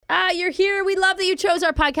You're here. We love that you chose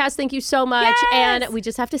our podcast. Thank you so much. Yes! And we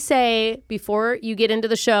just have to say, before you get into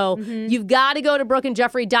the show, you've got to go to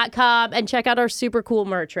BrookeandJeffrey.com and check out our super cool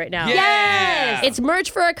merch right now. Yes! It's merch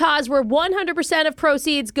for a cause where 100% of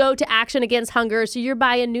proceeds go to Action Against Hunger. So you're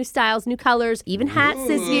buying new styles, new colors, even hats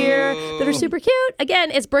this year that are super cute. Again,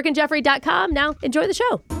 it's BrookeandJeffrey.com. Now, enjoy the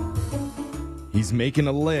show. He's making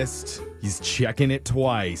a list. He's checking it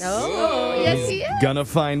twice. Oh, yes, he is. Gonna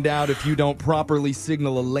find out if you don't properly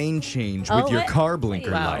signal a lane change with your car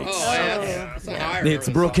blinker lights. It's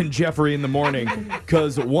Brooke and Jeffrey in the morning,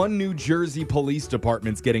 because one New Jersey police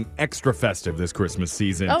department's getting extra festive this Christmas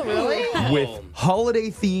season. Oh, really? With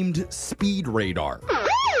holiday-themed speed radar.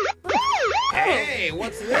 Hey,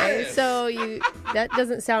 what's this? So that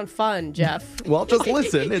doesn't sound fun, Jeff. Well, just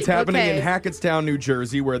listen. It's happening Okay. in Hackettstown, New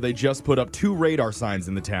Jersey, where they just put up 2 radar signs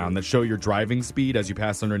in the town that show your driving speed as you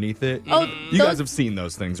pass underneath it. Oh, You those- guys have seen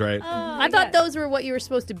those things, right? I thought those were what you were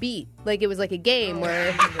supposed to beat. Like it was like a game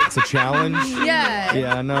where... It's a challenge. Yeah.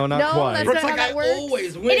 Yeah, no, not No, quite. that's Brooke's not like, how I that works.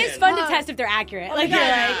 always win. It is fun to test if they're accurate. Like, God.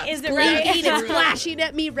 you're like, is it right? Blinking and flashing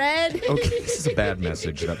at me red. Okay, this is a bad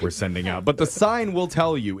message that we're sending out. But the sign will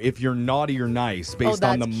tell you if you're naughty or nice based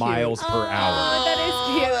on the that's cute. miles per hour. Oh,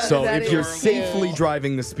 that is cute. So That if is you're cute. safely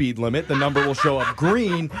driving the speed limit, the number will show up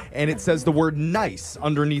green, and it says the word nice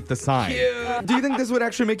underneath the sign. Cute. Do you think this would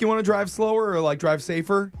actually make you want to drive slower or like drive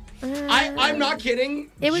safer? I'm not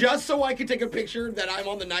kidding. It would- Just so I could take a picture that I'm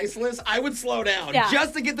on the nice list, I would slow down Yeah.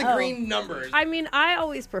 just to get the green numbers. I mean, I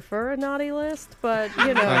always prefer a naughty list, but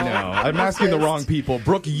you know. I know. I'm asking the wrong people.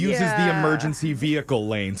 Brooke uses the Yeah. emergency vehicle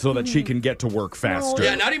lane so that she can get to work faster.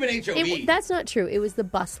 Yeah, not even HOV. That's not true. It was the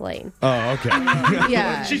bus lane. Oh, okay.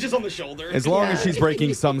 Yeah. She's just on the shoulder. As long as she's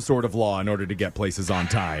breaking some sort of law in order to get places on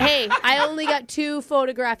time. Hey, I only got 2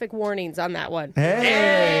 photographic warnings on that one.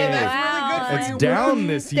 Hey, that's really good for it's you. down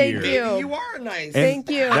this year. Thank you. You are nice. And Thank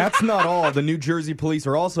you. That's not all. The New Jersey police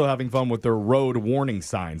are also having fun with their road warning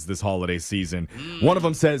signs this holiday season. One of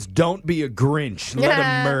them says, "Don't be a Grinch, let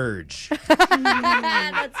Yeah. them merge."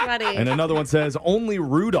 That's funny. And another one says, "Only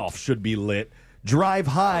Rudolph should be lit. Drive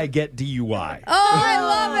high, get DUI." Oh, I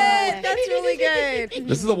love it. That's really good.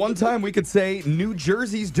 This is the one time we could say New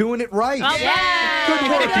Jersey's doing it right. Yeah. Good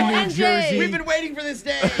work, Go New NJ. Jersey. We've been waiting for this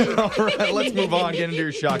day. All right, let's move on. Get into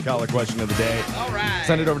your shot collar question of the day. All right.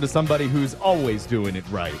 Send it over to somebody who's always doing it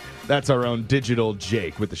right. That's our own digital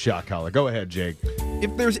Jake with the shot collar. Go ahead, Jake.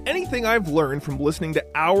 If there's anything I've learned from listening to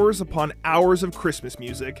hours upon hours of Christmas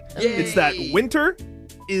music, it's that winter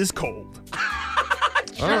is cold.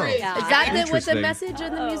 Oh. Is that what the Interesting. message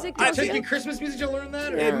in the music I tells take the you? Christmas music to learn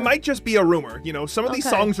that? Or? It might just be a rumor. You know, some of these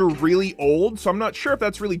Okay. songs are really old, so I'm not sure if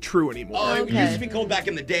that's really true anymore. Oh, it Okay. used to be cold back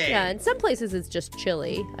in the day. Yeah, in some places it's just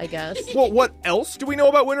chilly, I guess. Well, what else do we know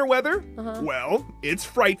about winter weather? Well, it's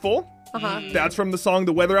frightful. That's from the song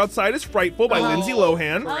 "The Weather Outside Is Frightful" by Lindsay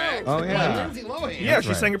Lohan. Correct. Oh, yeah. By Lindsay Lohan. Yeah, she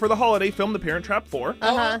right. sang it for the holiday film The Parent Trap 4.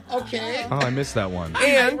 Okay. Oh, I missed that one. I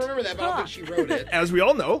And remember that, but I don't think she wrote it. as we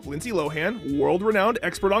all know, Lindsay Lohan, world-renowned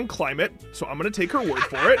expert on climate, so I'm going to take her word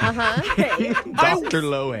for it. Dr.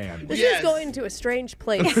 Lohan. This Yes. is going to a strange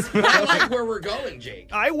place. I like where we're going, Jake.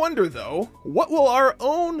 I wonder, though, what will our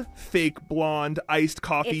own fake blonde, iced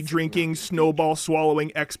coffee drinking, snowball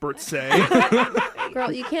swallowing experts say Girl,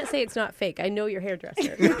 you can't say it's not fake. I know your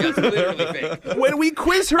hairdresser. That's literally fake. when we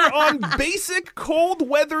quiz her on basic cold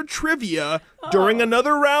weather trivia during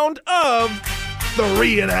another round of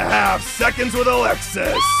 3.5 Seconds with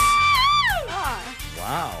Alexis?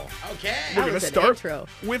 Wow. Okay. We're going to was an start intro.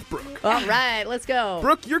 with Brooke. All right, let's go.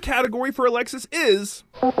 Brooke, your category for Alexis is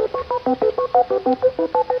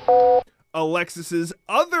Alexis's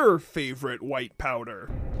other favorite white powder.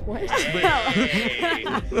 What? Hey.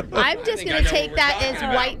 I'm just think I going know to take what we're that talking as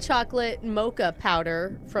about. white chocolate mocha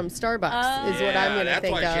powder from Starbucks, is what I'm going to that's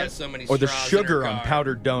think why she has of. so many Or the straws in her sugar on car.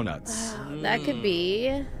 powdered donuts. That could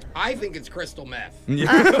be. I think it's crystal meth.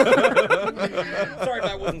 Yeah. Sorry if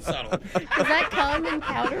that wasn't subtle. Does that come in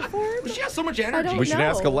powder form? She has so much energy. don't We should know.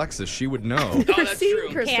 ask Alexis. She would know. Oh, Never that's seen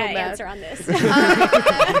true. crystal Can't meth. answer on this. She said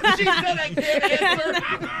I can't answer.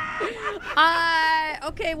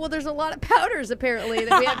 Okay, well, there's a lot of powders apparently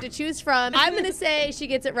that we have to choose from. I'm going to say she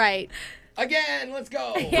gets it right. Again, let's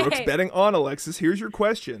go. Brooke's betting on Alexis. Here's your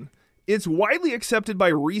question. It's widely accepted by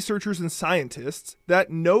researchers and scientists that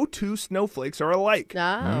no two snowflakes are alike.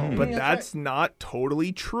 Oh. But that's not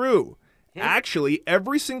totally true. Actually,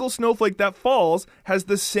 every single snowflake that falls has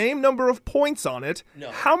the same number of points on it. No.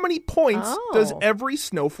 How many points does every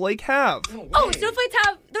snowflake have? Oh, snowflakes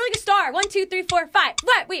they're like a star. 1, 2, 3, 4, 5.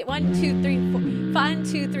 What? Wait, 1, 2, 3, 4. 1,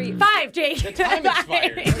 2, 3, 5, Jake. The time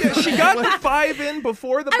expired. Yeah, she got the 5 in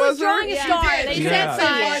before the I was buzzer. drawing a star. They You said had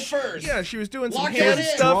five. first. Yeah, she was doing some Lock hand it in.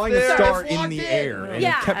 stuff Drawing a there. star Locked in the in. air, and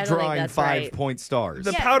Yeah, he kept I don't think drawing that's 5-point stars.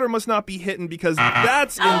 The powder must not be hitting because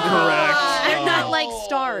that's incorrect. They're not like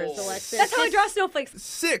stars, Alexis. That's how I draw snowflakes.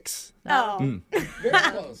 6. Oh. Very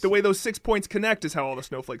close. The way those 6 points connect is how all the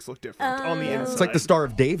snowflakes look different on the inside. It's like the Star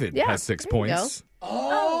of David Yeah, has 6 there you points.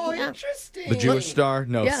 Oh, interesting. The Jewish star?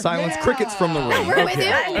 No, Yeah. silence Yeah. crickets from the rain. We're with Okay.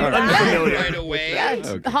 you. All right. Unfamiliar. Right away.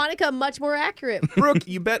 Okay. Hanukkah, much more accurate. Brooke,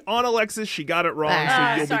 you bet on Alexis. She got it wrong,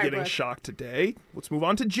 so you'll sorry, be getting Brooke. shocked today. Let's move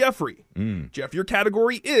on to Jeffrey. Jeff, your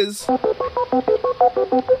category is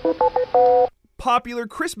popular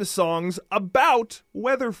Christmas songs about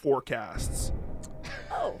weather forecasts.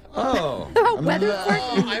 Oh. Weather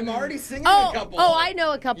Oh, I'm already singing a couple. I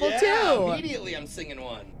know a couple yeah, too. Immediately I'm singing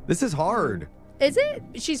one. This is hard. Is it?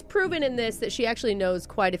 She's proven in this that she actually knows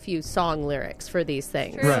quite a few song lyrics for these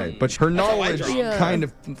things. Right, but her knowledge draw. Yeah. kind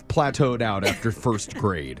of plateaued out after first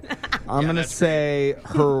grade. I'm going to say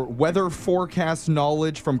her weather forecast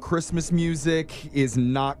knowledge from Christmas music is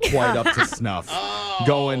not quite up to snuff.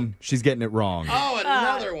 She's getting it wrong. Oh,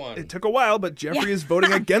 another one. It took a while, but Jeffrey is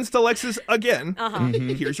voting against Alexis again.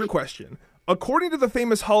 Here's your question. According to the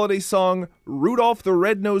famous holiday song Rudolph the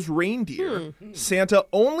Red-Nosed Reindeer, Santa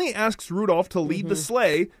only asks Rudolph to lead the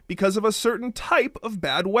sleigh because of a certain type of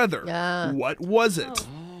bad weather. What was it?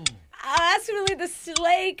 That's really the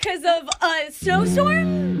sleigh because of a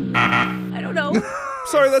snowstorm? I don't know.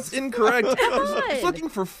 Sorry, that's incorrect. I on. was looking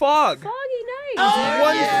for fog. Foggy night.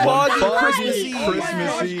 One foggy Foggy Christmas Eve. Oh my Christmas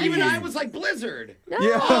gosh, Eve. even I was like Blizzard. No.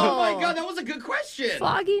 Oh my god, that was a good question.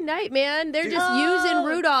 Foggy night, man. They're just using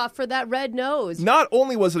Rudolph for that red nose. Not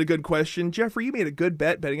only was it a good question, Jeffrey, you made a good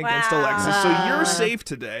bet betting against Wow. Alexis, so you're safe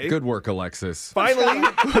today. Good work, Alexis. Finally,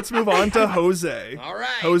 let's move on to Jose. All right.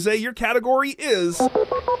 Jose, your category is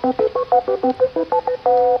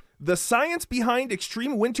the science behind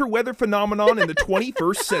extreme winter weather phenomenon in the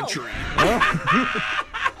 21st century.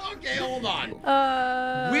 Okay, hold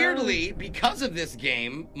on. Weirdly, because of this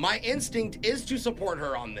game, my instinct is to support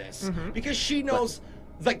her on this because she knows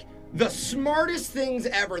like the smartest things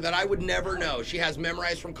ever that I would never know. She has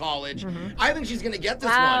memorized from college. I think she's going to get this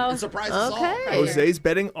Wow. one and surprise us all. Jose's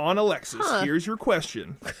betting on Alexis. Here's your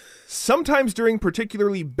question. Sometimes during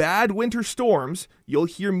particularly bad winter storms, you'll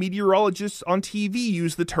hear meteorologists on TV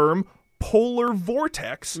use the term polar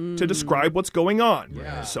vortex to describe what's going on.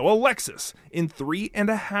 So, Alexis, in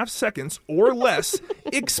 3.5 seconds or less,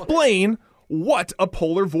 explain what a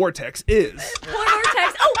polar vortex is. Polar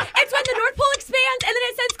vortex. Oh, it's when the North Pole expands and then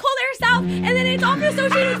it sends cold air south and then it's often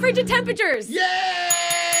associated with frigid temperatures. Yay!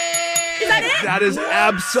 Is that it? That is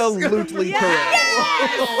absolutely correct.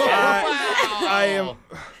 I am.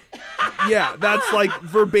 Yeah, that's like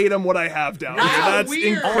verbatim what I have down here. That's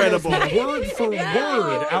weird. incredible. Word for word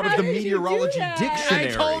out of the How did you do meteorology that? dictionary.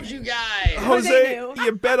 I told you guys. Jose, knew.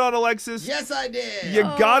 you bet on Alexis. Yes, I did. You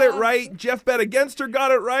got it right. Jeff bet against her,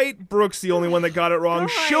 got it right. Brooke's the only one that got it wrong.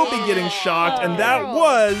 She'll be getting shocked, and that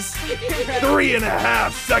was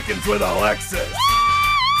 3.5 seconds with Alexis.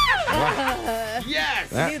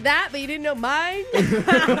 Yes. You knew that, but you didn't know mine.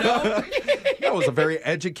 That was a very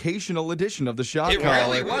educational edition of the Shock It Collar.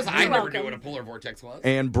 really was. I never knew what a polar vortex was.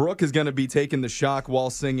 And Brooke is going to be taking the shock while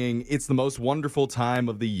singing It's the Most Wonderful Time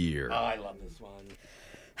of the Year. Oh, I love this one.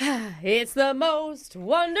 It's the most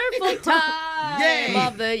wonderful time Yay.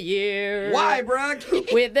 of the year. Why, Brooke?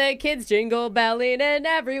 With the kids jingle belling and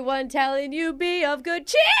everyone telling you be of good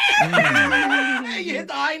cheer. Hey, you hit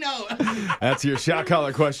the high note. That's your Shock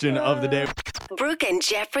Collar question of the day. Brooke and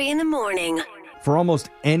Jeffrey in the morning. For almost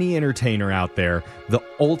any entertainer out there, the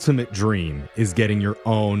ultimate dream is getting your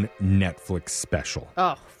own Netflix special.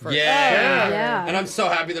 Oh, for Yeah. sure. Yeah. And I'm so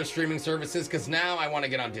happy there's streaming services because now I want to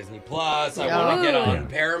get on Disney Plus. I want to get on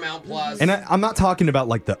Paramount Plus. And I'm not talking about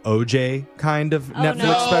like the OJ kind of Netflix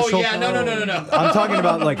no, special. yeah, no. I'm talking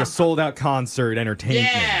about like a sold out concert entertainment.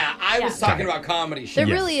 Yeah, I was talking about comedy There shows.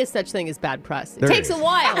 Yes. really is such thing as bad press. It There takes is. a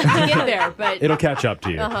while to get there, but It'll catch up to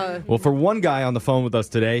you. Well, for one guy on the phone with us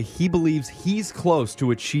today, he believes he's close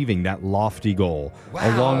to achieving that lofty goal,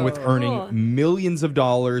 along with earning millions of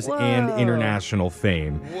dollars and international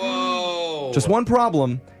fame. Whoa. Just one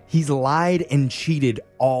problem. He's lied and cheated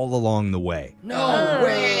all along the way. No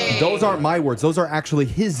way. Those aren't my words. Those are actually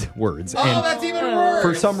his words. Oh, that's even worse.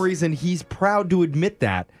 for some reason, he's proud to admit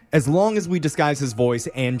that as long as we disguise his voice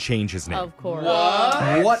and change his name. Of course.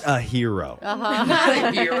 What a hero. Not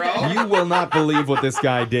a hero. You will not believe what this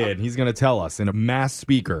guy did. He's going to tell us in a mass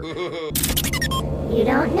speaker. You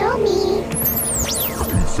don't know me.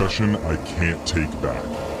 Confession I can't take back.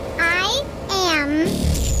 I am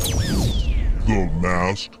The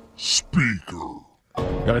Masked Speaker.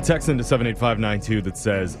 Got a text into 78592 that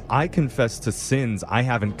says, I confess to sins I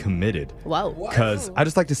haven't committed. Whoa. Because I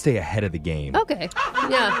just like to stay ahead of the game. Okay.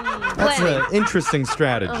 Yeah. That's Planning. an interesting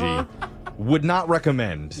strategy. Would not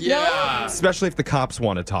recommend. Yeah. Especially if the cops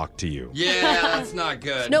want to talk to you. Yeah, that's not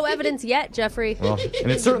good. No evidence yet, Jeffrey. Well,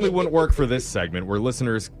 and it certainly wouldn't work for this segment where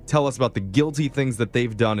listeners tell us about the guilty things that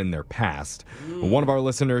they've done in their past. One of our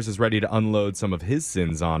listeners is ready to unload some of his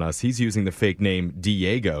sins on us. He's using the fake name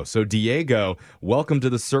Diego. So, Diego, welcome to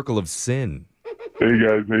the Circle of Sin. Hey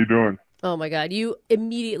guys, how you doing? Oh my God, you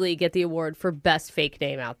immediately get the award for best fake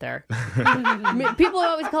name out there. People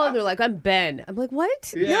always call him, they're like, I'm Ben. I'm like,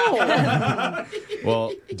 what? No.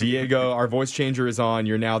 Well, Diego, our voice changer is on.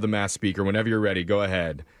 You're now the mass speaker. Whenever you're ready, go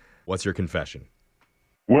ahead. What's your confession?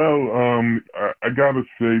 Well, I gotta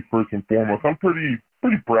say first and foremost, I'm pretty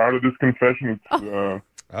proud of this confession. It's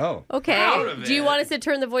Oh. Okay. Proud of Do you it. want us to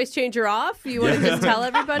turn the voice changer off? You want to just tell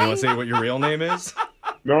everybody? You want to say what your real name is?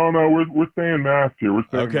 no, we're staying masked here. We're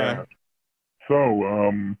staying Okay. masked. So,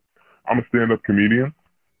 I'm a stand-up comedian.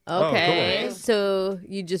 Okay. Oh, cool. So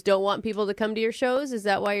you just don't want people to come to your shows? Is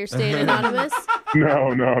that why you're staying anonymous?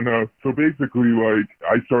 No. So basically, like,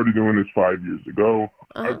 I started doing this 5 years ago.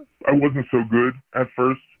 I wasn't so good at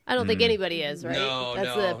first. I don't think anybody is, right? No,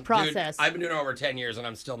 That's no. the process. Dude, I've been doing it over 10 years and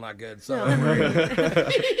I'm still not good. So I'm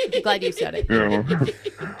glad you said it. You know,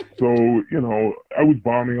 so, I was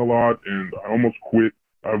bombing a lot and I almost quit.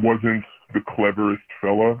 I wasn't the cleverest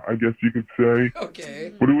fella, I guess you could say.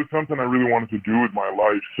 okay. But it was something I really wanted to do with my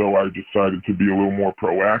life, so I decided to be a little more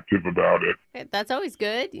proactive about it. Okay, that's always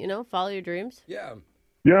good, follow your dreams. Yeah.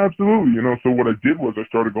 Yeah, absolutely. So what I did was I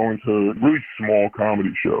started going to really small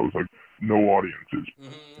comedy shows, like no audiences.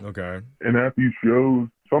 Okay. And at these shows,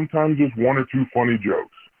 sometimes there's one or two funny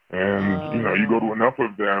jokes. And, you go to enough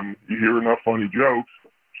of them, you hear enough funny jokes.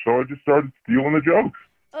 So I just started stealing the jokes.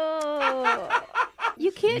 Oh,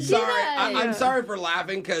 you can't do Sorry, that. I'm sorry for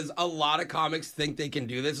laughing because a lot of comics think they can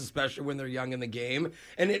do this, especially when they're young in the game.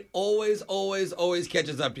 And it always, always, always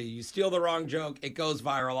catches up to you. You steal the wrong joke, it goes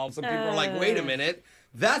viral. All of a sudden people are like, wait a minute,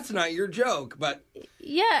 that's not your joke. But,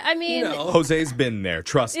 Yeah, I mean, Jose's been there.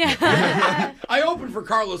 Trust me. I opened for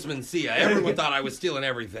Carlos Mencia. Everyone thought I was stealing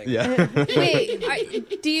everything. Yeah. wait,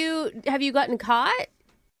 have you gotten caught?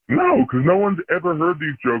 No, because no one's ever heard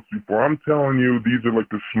these jokes before. I'm telling you, these are like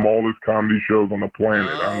the smallest comedy shows on the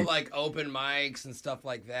planet. Oh, like open mics and stuff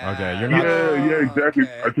like that. Okay, you're not- Yeah, exactly.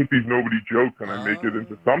 Okay. I take these nobody jokes and I make it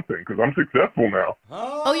into something because I'm successful now.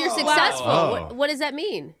 Oh, you're successful. Wow. What does that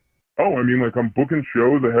mean? Oh, I mean, like I'm booking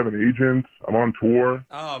shows. I have an agent. I'm on tour.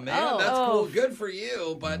 Oh, man, that's cool. Good for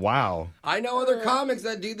you. But Wow. I know other comics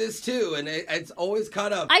that do this too, and it's always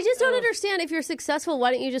cut up. I just don't understand. If you're successful,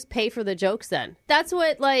 why don't you just pay for the jokes then? That's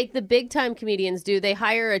what the big time comedians do. They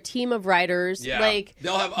hire a team of writers. Yeah. Like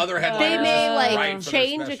they'll have other headliners. they may write for their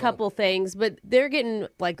change a special. couple things, but they're getting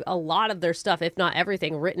a lot of their stuff, if not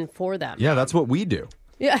everything, written for them. Yeah, that's what we do.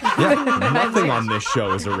 Yeah. Yeah, nothing on this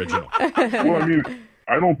show is original. Well, I mean,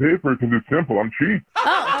 I don't pay for it because it's simple. I'm cheap.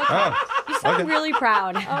 Oh, You sound really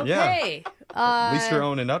proud. Okay. at least you're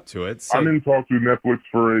owning up to it. So, I'm in talks with Netflix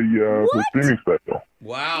for a streaming special.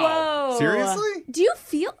 Wow. Whoa. seriously? Do you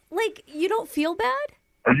feel like you don't feel bad?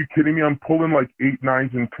 Are you kidding me? I'm pulling like 8,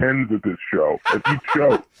 9s, and 10s at this show. At each show.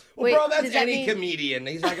 Well, Wait, bro, that's does that any mean- comedian.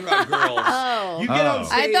 He's talking about girls. Oh. You get on Oh.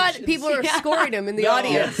 stage. I thought people were scoring him in the No.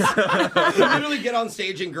 audience. You literally get on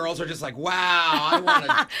stage and girls are just like, wow, I want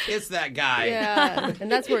to kiss that guy. Yeah,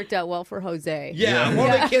 and that's worked out well for Jose. Yeah, or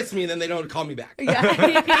they kiss me and then they don't call me back. And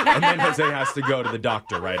then Jose has to go to the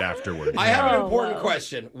doctor right afterwards. I have an Oh, important wow.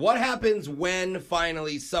 question. What happens when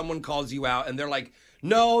finally someone calls you out and they're like,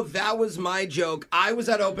 no, that was my joke. I was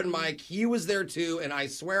at open mic. He was there too. And I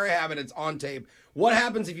swear I have it. It's on tape. What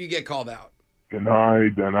happens if you get called out? Deny.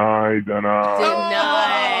 Nice.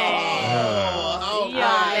 Oh,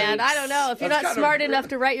 Yeah, man, I don't know. If you're That's not kinda smart rude. enough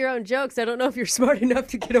to write your own jokes, I don't know if you're smart enough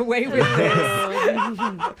to get away with this.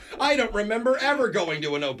 I don't remember ever going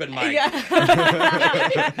to an open mic. Yeah.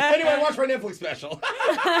 Anyway, watch my Netflix special.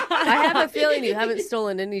 I have a feeling you haven't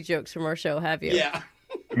stolen any jokes from our show, have you? Yeah.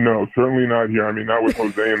 No, certainly not here. I mean, not with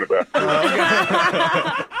Jose in the back.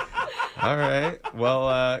 All right.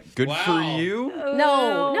 Well, good for you.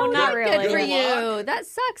 No, not really. Good for you. That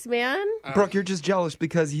sucks, man. Brooke, you're just jealous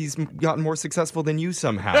because he's gotten more successful than you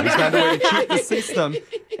somehow. He's found a way to cheat the system,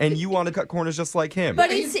 and you want to cut corners just like him.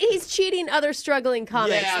 But he's cheating other struggling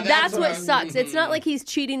comics. Yeah, that's what sucks. It's not like he's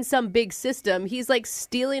cheating some big system. He's like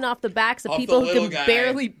stealing off the backs of Off people the who little can guy.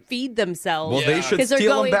 barely feed themselves. Well, they should 'Cause they're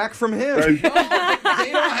steal going- him back from him.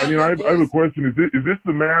 I mean, I have a question. Is this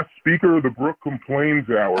the mass speaker or the Brooke Complains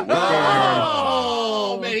Hour? What's going on?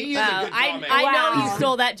 Oh, man, he is a Wow, good comic. I know you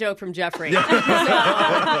stole that joke from Jeffrey. No,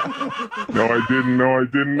 I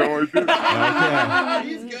didn't. Okay.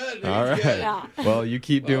 He's good. All right. Yeah. Well, you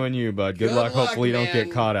keep doing you, bud. Good luck. Hopefully you don't man.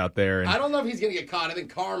 get caught out there. I don't know if he's going to get caught. I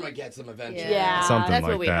think karma gets him eventually. Yeah. Something that's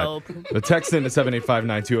like what we that. hope. The text into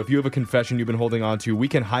 78592. If you have a confession you've been holding on to, we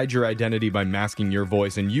can hide your identity by masking your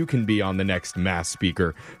voice, and you can be on the next mass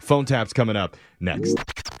speaker. Phone taps coming up next.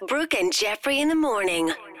 Brooke and Jeffrey in the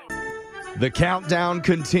morning. The countdown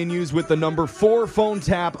continues with the number 4 phone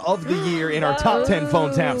tap of the year in our top 10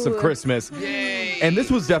 phone taps of Christmas. Yay. And this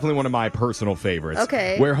was definitely one of my personal favorites.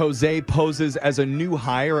 Okay. Where Jose poses as a new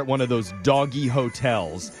hire at one of those doggy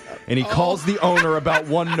hotels. And he calls the owner about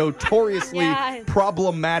one notoriously Yes.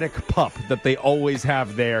 problematic pup that they always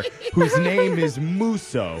have there, whose name is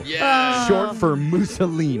Musso. Yeah. Short for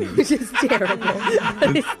Mussolini. Which is terrible.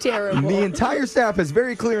 It's terrible. The entire staff has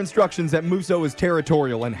very clear instructions that Musso is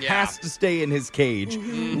territorial and Yeah. has to stay in his cage.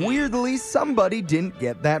 Weirdly, somebody didn't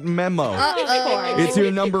get that memo. It's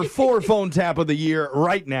your number 4 phone tap of the year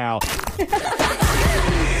right now.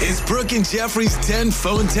 It's Brooke and Jeffrey's 10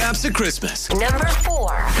 phone taps of Christmas. Number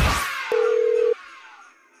 4.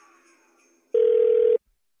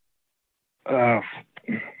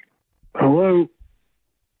 Hello.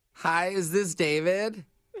 Hi, is this David?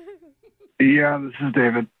 Yeah, this is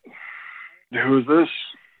David. Who is this?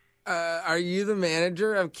 Are you the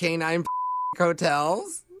manager of K9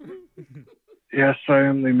 Hotels? Yes, I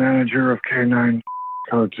am the manager of K9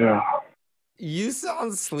 Hotel. You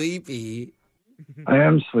sound sleepy. I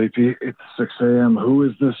am sleepy. It's 6 a.m. Who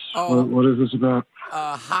is this? Oh. What is this about?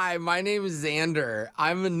 Hi, my name is Xander.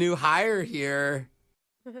 I'm a new hire here.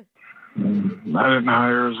 I didn't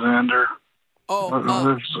hire Xander.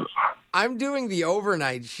 Oh, I'm doing the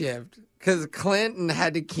overnight shift because Clinton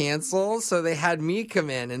had to cancel, so they had me come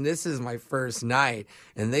in, and this is my first night.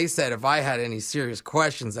 And they said if I had any serious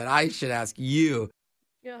questions that I should ask you.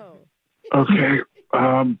 Okay.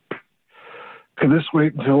 Could this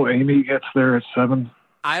wait until Amy gets there at 7?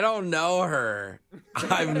 I don't know her.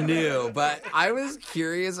 I'm new, but I was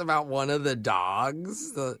curious about one of the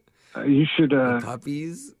dogs, the You should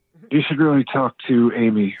puppies. you should really talk to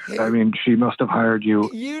Amy. I mean, she must have hired you.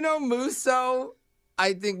 You know Musso?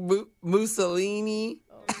 I think Mussolini.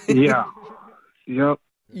 Yeah. Yep.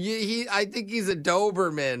 I think he's a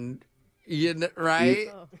Doberman. Right?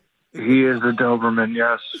 He is a Doberman,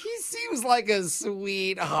 yes. He seems like a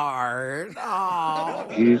sweetheart. Oh.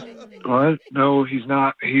 He's what? No, he's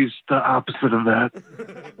not. He's the opposite of that.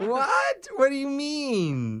 What? What do you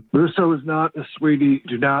mean? Musso is not a sweetie.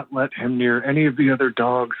 Do not let him near any of the other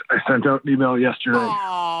dogs. I sent out an email yesterday.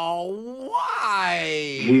 Oh,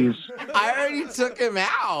 why? I already took him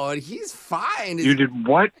out. He's fine. You did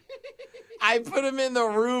what? I put him in the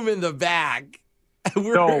room in the back.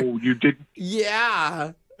 No, you didn't.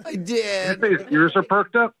 Yeah, I did. His ears are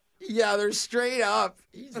perked up. Yeah, they're straight up.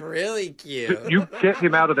 He's really cute. You get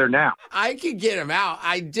him out of there now. I could get him out.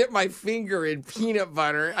 I dip my finger in peanut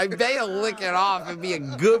butter. I bet he'll lick it off and be a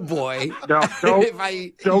good boy. No,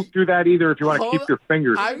 don't do that either if you want to keep your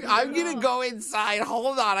fingers. I'm going to go inside.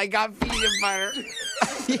 Hold on. I got peanut butter.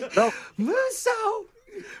 No. Musso,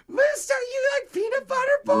 you like peanut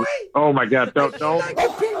butter, boy? Oh, my God. Don't like a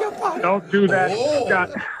peanut butter? Don't do that. Oh.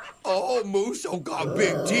 God. Oh, Musso got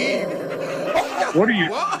big teeth. What are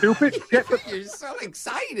you, stupid? You're so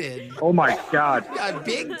excited. Oh, my God. You got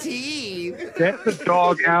big teeth. Get the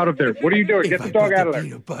dog out of there. What are you doing? Get the dog out of there.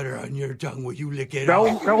 Peanut butter on your tongue. Will you lick it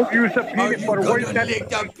off? Don't use the peanut butter. What is Gonna that? lick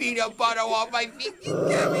the peanut butter off my feet.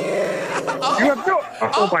 Come here. You have no.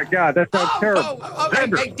 Oh, my God. That sounds terrible. Okay,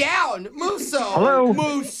 Xander. hey, down. Musso. Hello?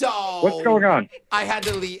 Musso. What's going on? I had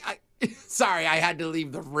to leave. Sorry, I had to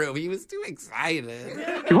leave the room. He was too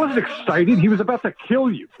excited. He wasn't excited. He was about to kill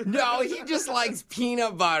you. No, he just likes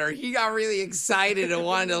peanut butter. He got really excited and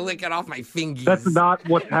wanted to lick it off my fingers. That's not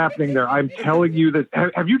what's happening there. I'm telling you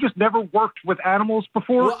that. Have you just never worked with animals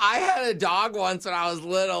before? Well, I had a dog once when I was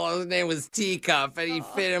little. His name was Teacup, and he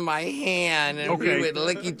fit in my hand, and we would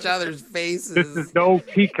lick each other's faces. This is no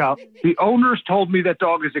teacup. The owners told me that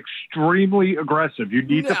dog is extremely aggressive. You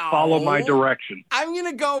need to follow my direction. I'm going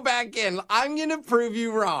to go back in. I'm going to prove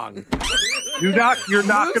you wrong. You're not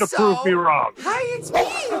going to prove me wrong. Hi, it's me.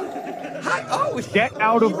 Hi. Oh, get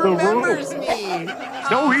out of the room. Remembers me.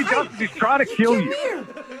 No, he doesn't. He's trying to kill you. Here.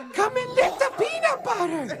 Come and lick the peanut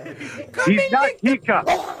butter. He's not Tika.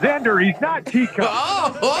 Xander, he's not Tika.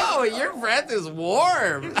 Oh, your breath is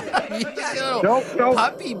warm. No.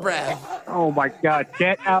 Puppy breath. Oh, my God.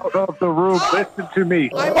 Get out of the room. Listen to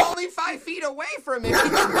me. I'm only 5 feet away from him. Get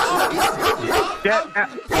out.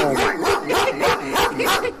 Oh, my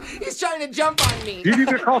God. He's trying to jump on me. You need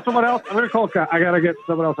to call someone else? I'm going to call. I got to get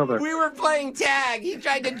someone else over there. We were playing tag. He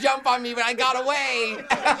tried to jump on me, but I got away.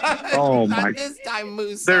 Oh, Not my. this time,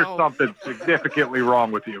 Moose. There's something significantly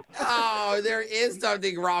wrong with you. Oh, there is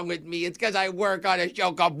something wrong with me. It's because I work on a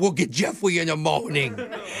show called We'll Get Jeffrey in the Morning.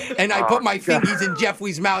 And I put my fingies in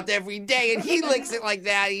Jeffrey's mouth every day, and he licks it like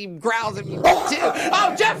that. He growls at me, too.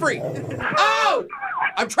 Oh, Jeffrey! Oh!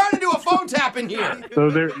 I'm trying to do a phone tap in here. So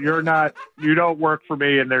you don't work for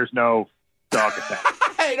me, and there's no dog attack.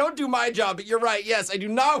 Hey, don't do my job, but you're right. Yes, I do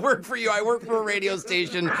not work for you. I work for a radio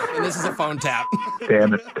station, and this is a phone tap.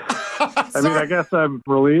 Damn it. I mean, I guess I'm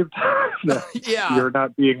relieved that Yeah. you're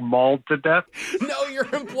not being mauled to death. No, your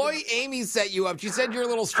employee Amy set you up. She said you're a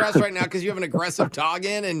little stressed right now because you have an aggressive dog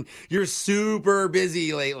in, and you're super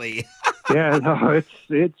busy lately. Yeah, no,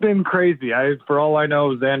 it's been crazy. For all I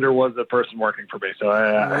know, Xander was a person working for me. So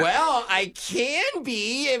Well, I can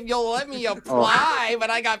be if you'll let me apply, but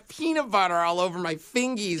I got peanut butter all over my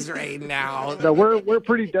fingies right now. No, we're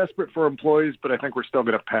pretty desperate for employees, but I think we're still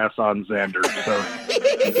going to pass on Xander.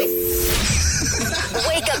 So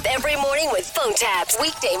Wake up every morning with phone taps.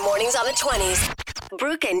 Weekday mornings on the 20s.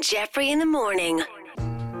 Brooke and Jeffrey in the morning.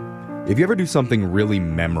 If you ever do something really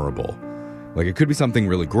memorable, like it could be something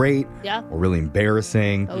really great or really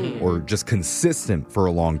embarrassing or just consistent for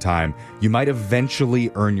a long time, you might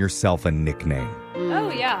eventually earn yourself a nickname. Oh,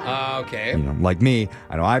 yeah. Okay. You know, like me,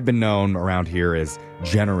 I know I've been known around here as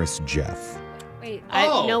Generous Jeff. Wait.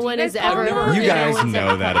 No one has ever. You guys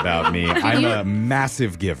know that about me. I'm a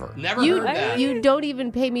massive giver. Never heard that. You don't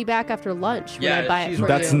even pay me back after lunch when I buy it for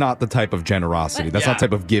That's you. not the type of generosity. That's not the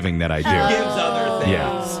type of giving that I do. He gives other things.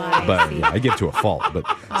 Yeah, but I give to a fault. But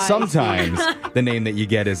sometimes the name that you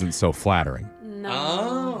get isn't so flattering.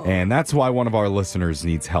 Oh. And that's why one of our listeners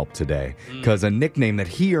needs help today. Because a nickname that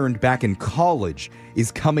he earned back in college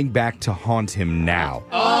is coming back to haunt him now.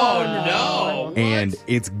 Oh, no. And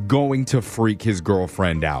it's going to freak his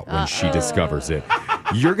girlfriend out when she discovers it.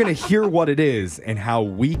 You're going to hear what it is and how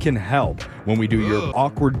we can help when we do your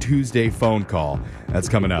Awkward Tuesday phone call. That's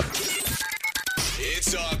coming up.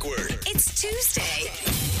 It's awkward. It's Tuesday.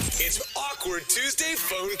 It's Awkward Tuesday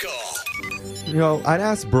phone call. You know, I'd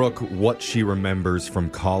ask Brooke what she remembers from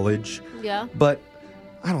college. Yeah. But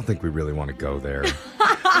I don't think we really want to go there.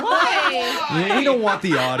 Why? We don't want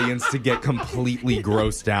the audience to get completely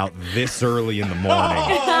grossed out this early in the morning.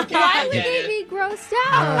 Why would they be grossed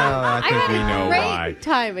out? I think we know had a great why.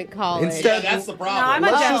 time at college. Instead, That's the problem. I'm a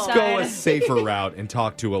let's Jeff just go a side. safer route and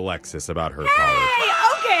talk to Alexis about her college. Hey,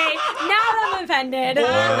 okay. Now I'm offended.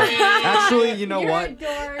 Actually, you know You're what? a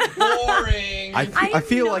dork. Boring. I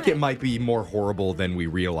feel like it might be more horrible than we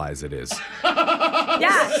realize it is.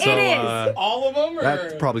 Yeah, So, it is. All of them? Or?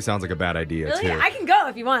 That probably sounds like a bad idea, Really? too. I can go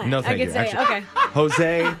if you want. No, I thank can you. say, Actually, okay.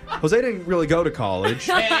 Jose didn't really go to college.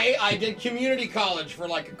 Hey, I did community college for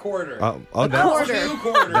like a quarter. That's, Two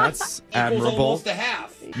quarters. that's equals admirable. almost a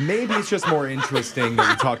half. Maybe it's just more interesting that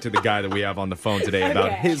we talk to the guy that we have on the phone today about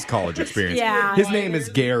Okay. his college experience. Yeah. His name is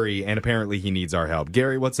Gary, and apparently he needs our help.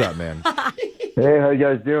 Gary, what's up, man? Hey, how you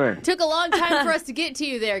guys doing? Took a long time for us to get to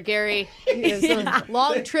you there, Gary. It was a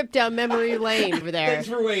long trip down memory lane over there. Thanks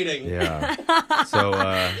for waiting. Yeah. So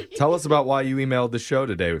tell us about why you emailed the show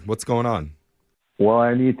today. What's going on? Well,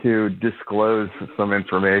 I need to disclose some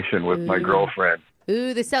information with my girlfriend.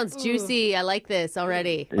 Ooh, this sounds juicy. I like this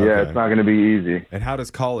already. Yeah, Okay. it's not going to be easy. And how does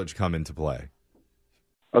college come into play?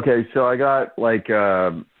 Okay, so I got like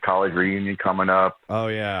a college reunion coming up, Oh,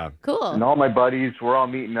 yeah. and Cool. all my buddies, we're all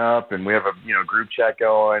meeting up, and we have a group chat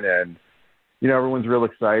going, and everyone's real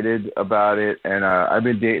excited about it. And I've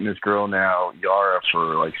been dating this girl now, Yara,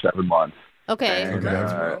 for like 7 months. Okay. And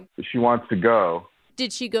Congrats, bro. she wants to go.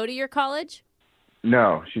 Did she go to your college?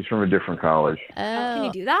 No, she's from a different college. Can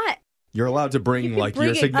you do that? You're allowed to bring, like, bring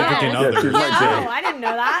your it significant back. other. Yeah, she's my Oh, date. I didn't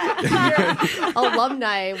know that.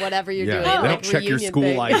 Alumni, whatever you're Yeah, doing. they like don't check your reunion school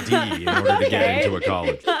thing. ID in order to get Okay. into a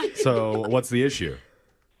college. So what's the issue?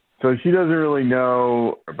 So she doesn't really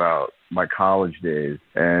know about my college days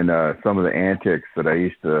and some of the antics that I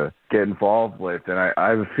used to get involved with. And I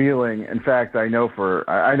have a feeling, in fact, I know for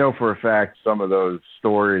a fact some of those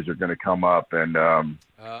stories are going to come up. And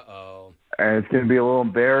Uh-oh. and it's going to be a little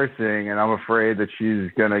embarrassing, and I'm afraid that she's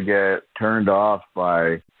going to get turned off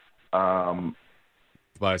by some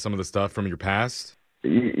of the stuff from your past?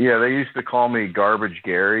 Yeah, they used to call me Garbage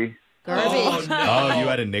Gary. Garbage. Oh, no. Oh, you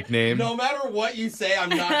had a nickname? No matter what you say, I'm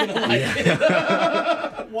not going to like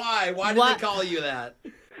it. Why? Why did they call you that?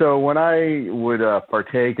 So when I would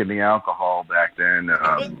partake in the alcohol back then,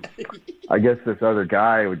 I guess this other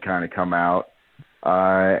guy would kind of come out,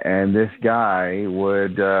 and this guy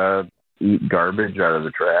would eat garbage out of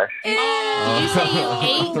the trash. Did you say you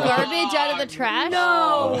ate garbage out of the trash?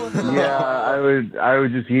 No. Yeah, I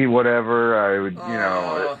would just eat whatever. I would, you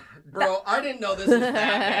know. Bro, I didn't know this was that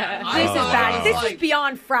bad. This is bad. This is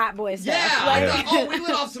beyond frat boy stuff. Yeah. We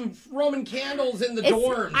lit off some Roman candles in the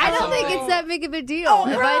dorms. I don't think it's that big of a deal.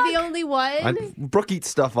 Am I the only one? Brooke eats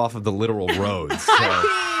stuff off of the literal roads.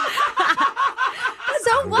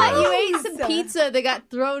 So what? You ate some pizza that got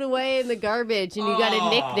thrown away in the garbage, and you got a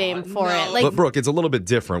nickname for it. But Brooke, it's a little bit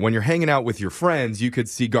different. When you're hanging out with your friends, you could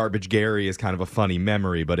see Garbage Gary as kind of a funny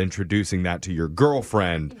memory, but introducing that to your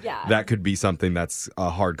girlfriend, that could be something that's a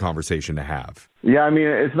hard conversation to have. Yeah, I mean,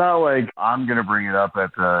 it's not like I'm going to bring it up at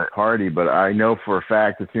the party, but I know for a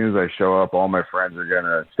fact as soon as I show up, all my friends are going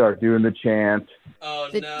to start doing the chant. Oh,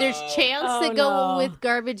 no. There's chants that go with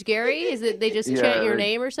Garbage Gary? Is it they just chant your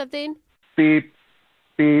name or something? Beep,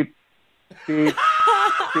 beep, beep,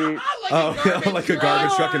 beep. Like a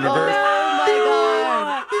garbage truck in reverse. Oh, my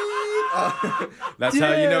God. That's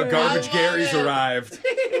how you know Garbage Gary's arrived.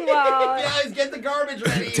 Wow. Guys, get the garbage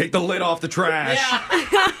ready. Take the lid off the trash.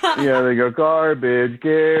 Yeah, they go, Garbage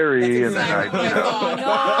Gary. And then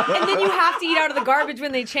And then you have to eat out of the garbage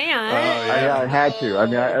when they chant. I had to. I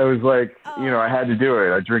mean, I was like, I had to do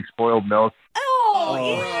it. I drink spoiled milk.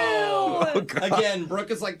 Again,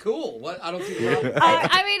 Brooke is like, cool. What? I don't see the problem.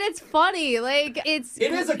 I mean, it's funny. Like, It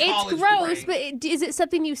is a college gross, prank. but is it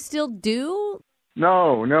something you still do?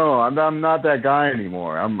 No, I'm not that guy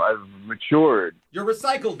anymore. I've matured. You're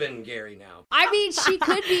recycle bin Gary now. I mean, she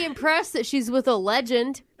could be impressed that she's with a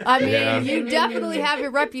legend. I mean, you definitely have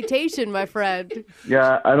your reputation, my friend.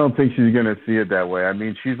 Yeah, I don't think she's going to see it that way. I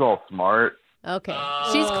mean, she's all smart. Okay.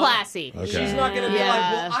 She's classy. Okay. She's not going to be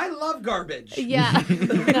like, well, I love garbage. Yeah.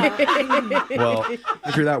 Well,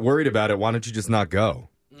 if you're that worried about it, why don't you just not go?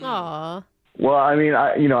 Aw. Well, I mean,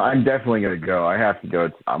 I'm definitely going to go. I have to go.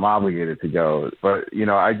 I'm obligated to go. But,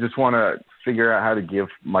 I just want to figure out how to give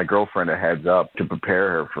my girlfriend a heads up to prepare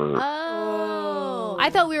her for... Oh. I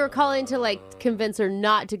thought we were calling to, convince her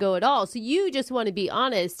not to go at all. So you just want to be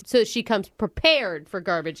honest so she comes prepared for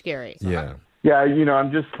Garbage Gary. Yeah. Yeah,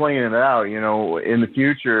 I'm just playing it out. In the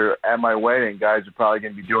future, at my wedding, guys are probably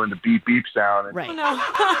going to be doing the beep beep sound. Right.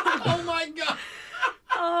 Oh, my God.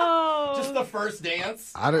 Oh. Just the first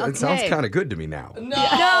dance? It sounds kind of good to me now.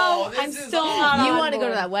 No, I'm still not You on want to go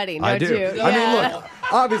board. to that wedding, I don't do. you? I mean, look,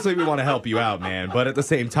 obviously we want to help you out, man. But at the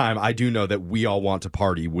same time, I do know that we all want to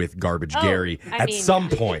party with Garbage Gary at some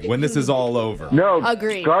point when this is all over. No,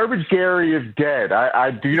 Agreed. Garbage Gary is dead.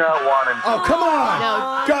 I do not want him. Oh, come on.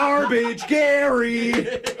 No. Garbage Gary.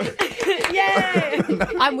 Yay!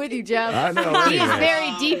 I'm with you, Jeff. I know. He is anyway.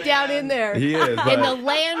 very deep down in there. He is. In the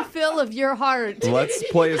landfill of your heart. Let's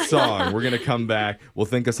play a song. We're going to come back. We'll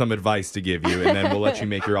think of some advice to give you, and then we'll let you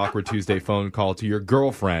make your Awkward Tuesday phone call to your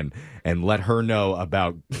girlfriend and let her know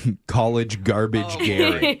about college Garbage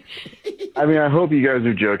Gary. I mean, I hope you guys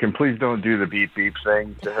are joking. Please don't do the beep beep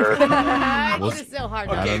thing to her. It's just so hard.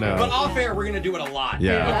 I don't know. But off air, we're going to do it a lot.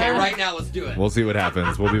 Yeah. Okay, right now, let's do it. We'll see what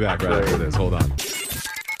happens. We'll be back right after this. Hold on.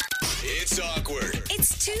 It's awkward.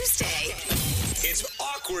 It's Tuesday. It's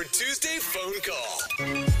Awkward Tuesday phone call.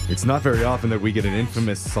 It's not very often that we get an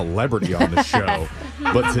infamous celebrity on the show,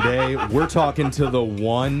 but today we're talking to the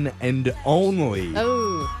one and only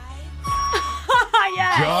Oh.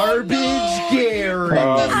 Yes. Garbage Gary. I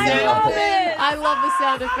love it. I love the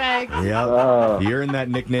sound effect. Yep. Hearing that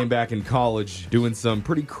nickname back in college, doing some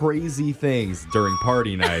pretty crazy things during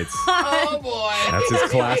party nights. Oh, boy. That's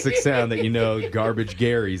his classic sound that you know Garbage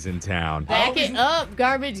Gary's in town. Back it up,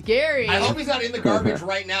 Garbage Gary. I hope he's not in the garbage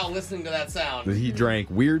right now listening to that sound. He drank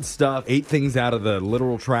weird stuff, ate things out of the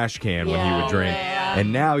literal trash can when he would drink. Yeah.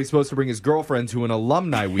 And now he's supposed to bring his girlfriend to an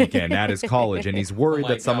alumni weekend at his college, and he's worried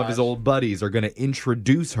that some of his old buddies are going to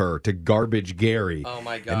introduce her to Garbage Gary. Oh,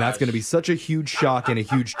 my gosh. And that's going to be such a huge shock and a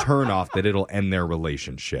huge turnoff that it'll end their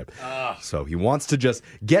relationship. So he wants to just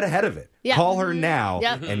get ahead of it. Yeah. Call her now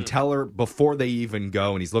Yep. and tell her before they even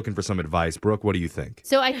go, and he's looking for some advice. Brooke, what do you think?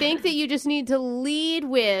 So I think that you just need to lead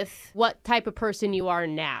with what type of person you are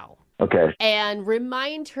now. Okay. And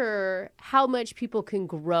remind her how much people can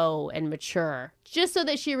grow and mature, just so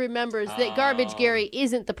that she remembers that Garbage Gary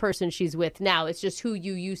isn't the person she's with now. It's just who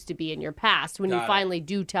you used to be in your past when you finally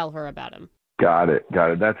do tell her about him. Got it.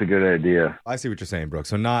 That's a good idea. I see what you're saying, Brooke.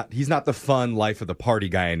 So he's not the fun life of the party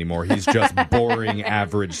guy anymore. He's just boring,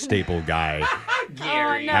 average, staple guy.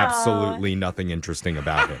 Gary. Oh, no. Absolutely nothing interesting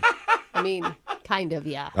about him. I mean, kind of,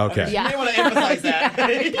 yeah. Okay. You may want to emphasize that.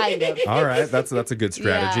 Kind of. All right, that's a good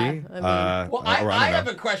strategy. Yeah, Well, I have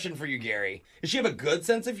a question for you, Gary. Does she have a good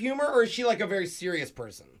sense of humor, or is she like a very serious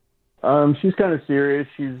person? She's kind of serious.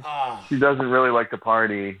 She doesn't really like to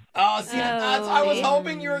party. Oh, see, I was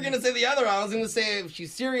hoping you were going to say the other. I was going to say if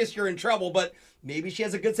she's serious, you're in trouble, but maybe she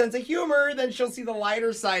has a good sense of humor, then she'll see the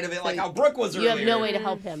lighter side of it, like how Brooke was earlier. You have no way to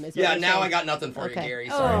help him. Is what Yeah, you're now saying. I got nothing for you, Gary.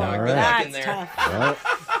 Oh, Sorry, now I go back in there.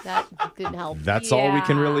 That didn't help. That's all we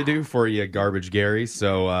can really do for you, Garbage Gary.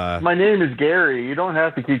 So My name is Gary. You don't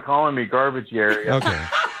have to keep calling me Garbage Gary. Okay.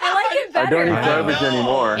 I don't eat garbage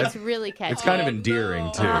anymore. It's really catchy. It's kind of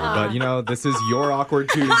endearing too, but this is your awkward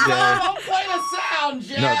Tuesday. Don't play the sound,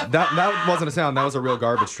 Jeff. No, that wasn't a sound. That was a real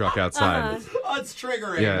garbage truck outside. Oh, it's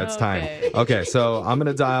triggering. Yeah, it's time. Okay, so I'm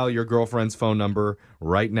gonna dial your girlfriend's phone number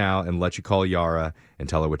right now and let you call Yara and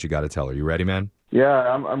tell her what you got to tell her. You ready, man? Yeah,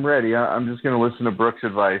 I'm ready. I'm just going to listen to Brooke's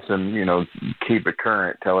advice and, keep it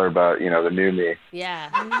current. Tell her about, the new me. Yeah.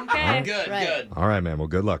 Okay. Good. All right, man. Well,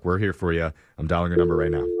 good luck. We're here for you. I'm dialing your number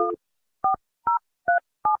right now.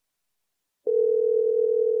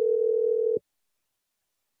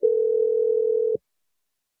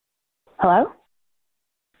 Hello?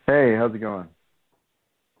 Hey, how's it going?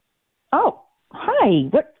 Oh, hi.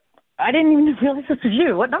 What? I didn't even realize this was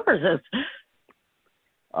you. What number is this?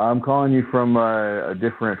 I'm calling you from a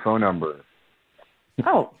different phone number.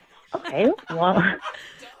 Oh, okay. Well,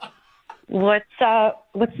 what's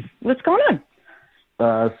going on?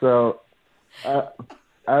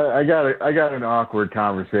 I got an awkward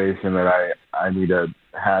conversation that I need to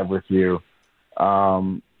have with you.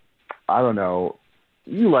 I don't know.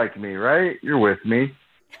 You like me, right? You're with me.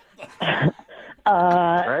 Right?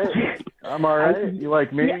 I'm all right. You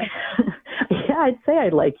like me? Yeah, I'd say I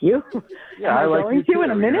like you. Yeah, I like you too, in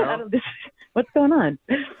a minute. What's going on?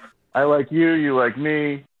 I like you. You like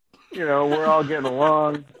me. We're all getting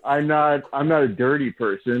along. I'm not a dirty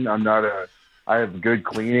person. I have good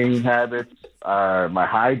cleaning habits. I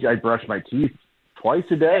brush my teeth twice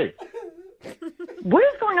a day. What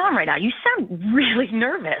is going on right now? You sound really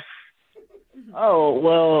nervous. Oh,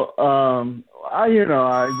 well, I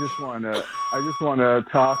just want to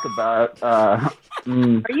talk about.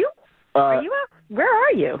 Are you out? Where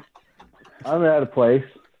are you? I'm at a place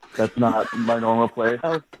that's not my normal place.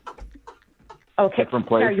 Oh. Okay. Different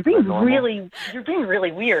place. Sorry, you're being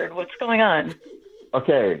really weird. What's going on?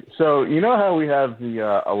 Okay, so you know how we have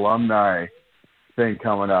the alumni thing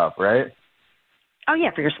coming up, right? Oh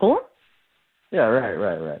yeah, for your school? Yeah,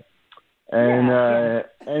 right. And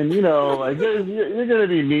you're going to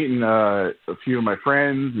be meeting a few of my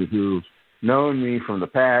friends who've known me from the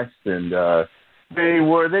past, and they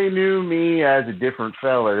knew me as a different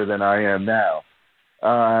feller than I am now.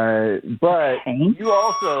 But you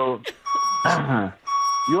also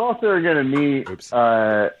are going to meet.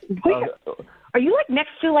 Are you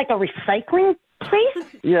next to a recycling place?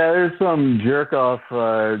 Yeah, there's some jerk off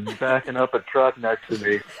backing up a truck next to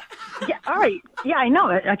me. Yeah, all right. Yeah, I know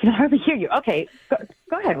it. I can hardly hear you. Okay,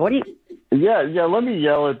 go ahead. What do you... Yeah, let me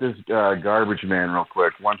yell at this garbage man real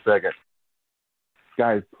quick. 1 second.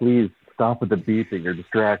 Guys, please stop with the beeping. You're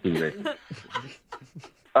distracting me.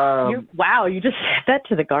 Wow, you just said that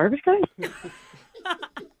to the garbage guy?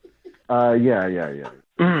 Yeah.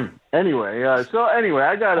 Anyway, I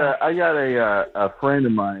got a friend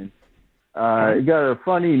of mine. He got a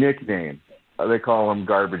funny nickname. They call him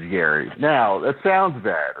Garbage Gary. Now, that sounds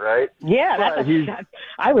bad, right? Yeah,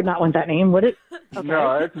 I would not want that name, would it? Okay.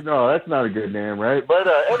 No, that's not a good name, right? But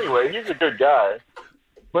anyway, he's a good guy.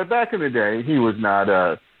 But back in the day, he was not,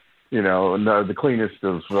 the cleanest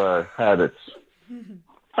of habits.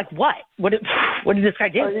 Like what? What did this guy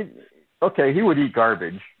do? Okay, he would eat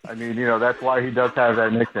garbage. I mean, that's why he does have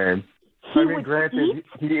that nickname. Granted,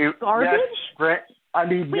 eat garbage? Yes,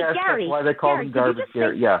 yes, Gary, that's why they call him Garbage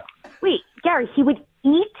Gary. Yeah. Wait, Gary, he would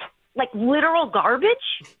eat literal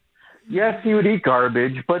garbage? Yes, he would eat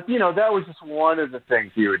garbage, but that was just one of the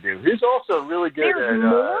things he would do. He's also really good There's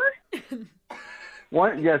more?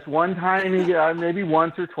 One time, maybe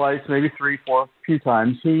once or twice, maybe 3, 4, few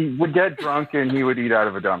times, he would get drunk and he would eat out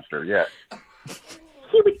of a dumpster. Yes.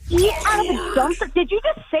 He would eat out of a dumpster? Did you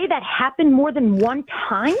just say that happened more than one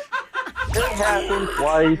time? It happened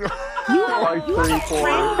twice. You have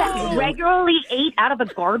friends that regularly ate out of the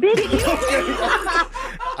garbage?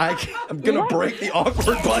 I'm going to break the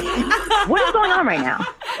awkward button. What is going on right now?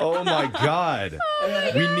 Oh, my God.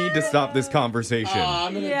 We need to stop this conversation.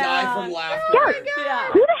 I'm going to die from laughter.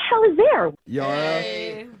 Who the hell is there?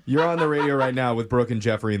 Yara, you're on the radio right now with Brooke and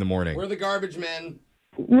Jeffrey in the morning. We're the garbage men.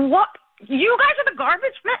 What? You guys are the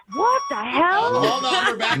garbage men? What the hell? Hold on,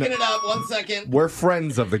 we're backing it up. 1 second. We're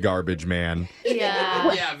friends of the garbage man.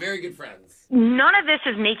 Yeah. Yeah, very good friends. None of this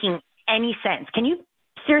is making any sense. Can you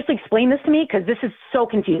seriously explain this to me? Because this is so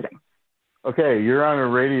confusing. Okay, you're on a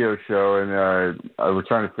radio show, and we're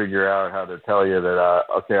trying to figure out how to tell you that,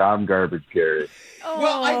 I'm Garbage Gary.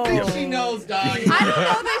 Well, I think she knows, dog. I don't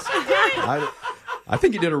know that she did. I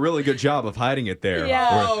think you did a really good job of hiding it there.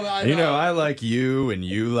 Yeah. Where, I like you, and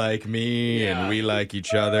you like me, and we like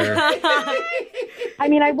each other. I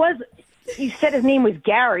mean, you said his name was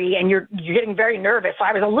Gary, and you're getting very nervous. So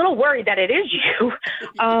I was a little worried that it is you.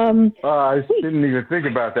 I didn't even think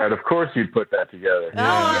about that. Of course you'd put that together.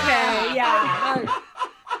 Oh, okay, yeah.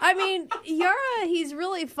 I mean, Yara, he's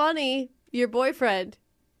really funny, your boyfriend.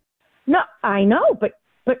 No, I know, but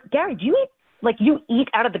Gary, do you eat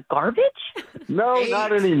out of the garbage? No,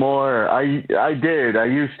 not anymore. I did. I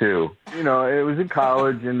used to. It was in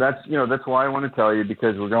college, and that's why I want to tell you,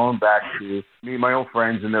 because we're going back to meet my old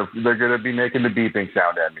friends, and they're going to be making the beeping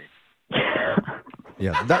sound at me.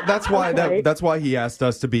 Yeah, that's why that's why he asked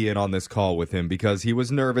us to be in on this call with him, because he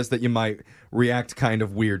was nervous that you might react kind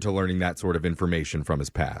of weird to learning that sort of information from his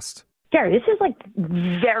past. Gary, this is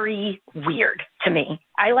very weird to me.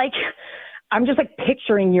 I'm just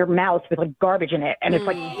picturing your mouth with garbage in it, and it's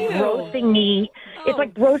roasting me. It's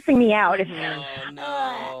roasting me out.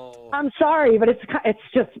 I'm sorry, but it's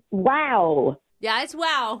just wow. Yeah, it's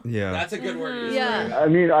wow. Yeah, that's a good word. Yeah. I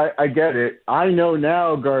mean, I get it. I know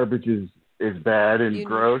now garbage is bad and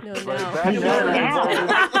gross. But back then,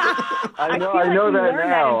 I know that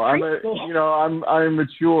now. I'm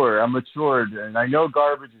mature. I'm matured, and I know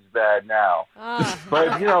garbage is bad now.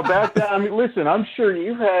 But back then, I mean, listen, I'm sure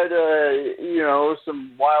you've had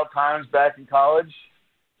some wild times back in college.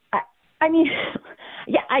 I mean,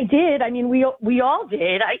 yeah, I did. I mean, we all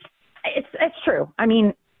did. It's true. I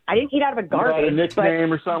mean, I didn't eat out of a garbage. You had a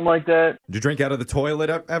nickname or something like that? Did you drink out of the toilet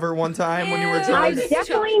ever one time when you were drunk? I've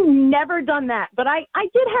definitely never done that, but I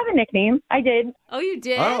did have a nickname. I did. Oh, you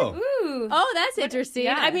did? Oh. Ooh. Oh, that's interesting.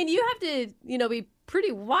 Yeah. I mean, you have to, be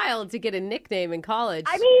pretty wild to get a nickname in college.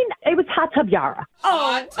 I mean, it was Hot Tub Yara.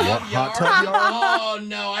 Hot Tub Yara? Hot Tub Yara? Oh,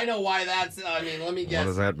 no, I know why that's, let me guess. What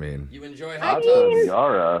does that mean? You enjoy Hot Tub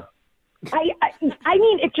Yara? I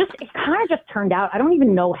mean, it kind of just turned out. I don't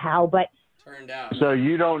even know how, but turned out. So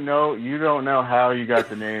you don't know how you got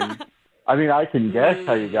the name. I mean, I can guess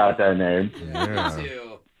how you got that name. Yeah. Me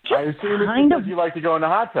too. I assume it's because you like to go into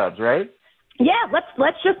hot tubs, right? Yeah,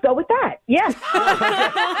 let's just go with that. Yes.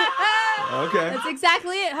 Okay. That's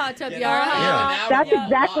exactly it, Hot Tub Yara. Yeah. That's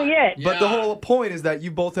exactly it. But the whole point is that you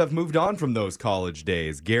both have moved on from those college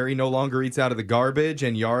days. Gary no longer eats out of the garbage,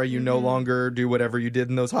 and Yara, you no longer do whatever you did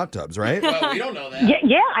in those hot tubs, right? Well, we don't know that.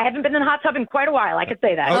 Yeah, I haven't been in a hot tub in quite a while. I could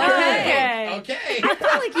say that. Okay. I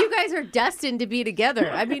feel like you guys are destined to be together.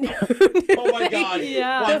 I mean, oh my God.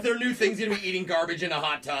 Yeah. Well, if there are new things, you're going to be eating garbage in a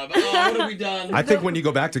hot tub. Oh, what have we done? I think when you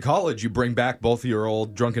go back to college, you bring back both of your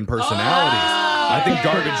old drunken personalities. I think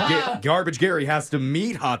Garbage Gary has to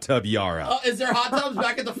meet Hot Tub Yara. Is there hot tubs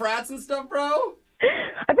back at the frats and stuff, bro?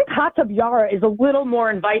 I think Hot Tub Yara is a little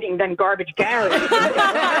more inviting than Garbage Gary.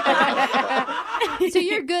 So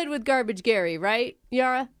you're good with Garbage Gary, right,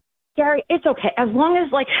 Yara? Gary, it's okay. As long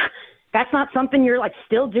as, that's not something you're,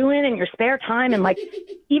 still doing in your spare time. And,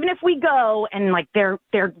 even if we go and,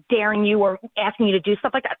 they're daring you or asking you to do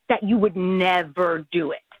stuff like that you would never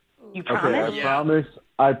do it. You promise? Okay,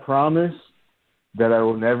 I promise that I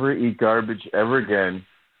will never eat garbage ever again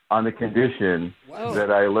on the condition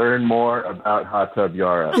that I learn more about Hot Tub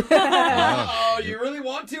Yara. Oh, you really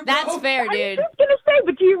want to, bro? That's fair, dude. I was just going to say,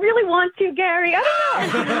 but do you really want to, Gary? I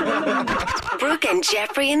don't know. Brooke and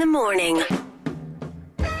Jeffrey in the morning.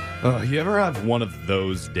 You ever have one of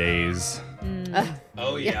those days?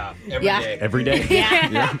 Oh, yeah. Every day. Every day?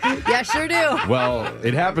 Yeah, sure do. Well,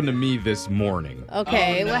 it happened to me this morning.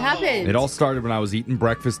 Okay, what happened? It all started when I was eating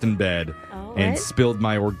breakfast in bed and spilled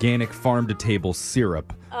my organic farm-to-table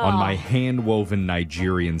syrup on my hand-woven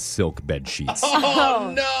Nigerian silk bed sheets.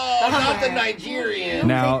 Oh, no, not the Nigerian.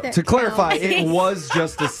 Now, to clarify, it was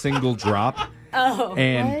just a single drop. Oh.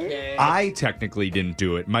 And I technically didn't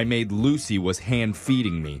do it. My maid Lucy was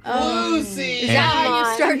hand-feeding me. Lucy! Is that how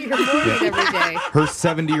you start your morning every day. Her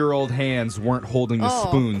 70-year-old hands weren't holding the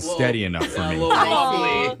spoon steady enough for me.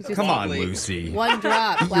 Come on, Lucy. One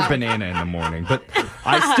drop. Eat your banana in the morning. But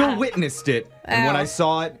I still witnessed it, and when I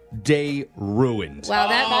saw it, day ruined. Wow,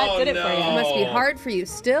 that did it for you. It must be hard for you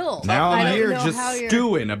still. Now I'm here just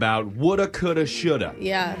stewing about woulda, coulda, shoulda.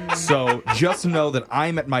 Yeah. So just know that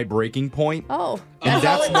I'm at my breaking point. Oh. And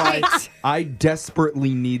that's why I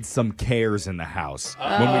desperately need some cares in the house.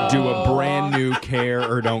 When we do a brand new care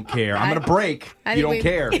or don't care. I'm going to break. You don't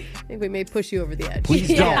care. I think we may push you over the edge. Please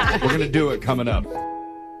don't. We're going to do it coming up.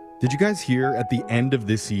 Did you guys hear at the end of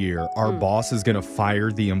this year, our boss is going to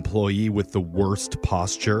fire the employee with the worst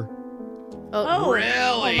posture? Oh, really?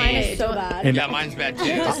 Oh, mine is so bad. And yeah, mine's bad too. I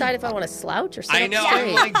have to decide if I want to slouch or sit I know. up straight.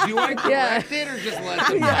 I'm like, do I correct it or just let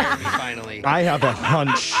them fire me finally? I have a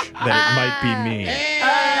hunch that it might be me.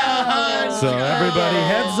 So everybody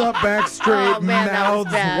heads up back straight,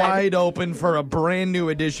 mouths wide open for a brand new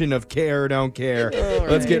edition of Care or Don't Care.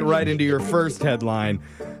 Let's get right into your first headline.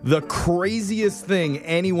 The craziest thing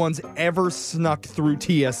anyone's ever snuck through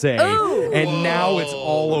TSA. And now it's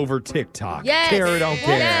all over TikTok. Yes. Care or don't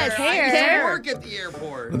care. Yes, care. I work at the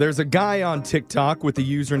airport. There's a guy on TikTok with the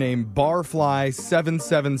username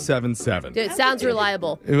Barfly7777. It sounds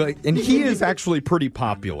reliable. And he is actually pretty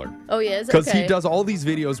popular. Oh, he is? Because Okay. he does all these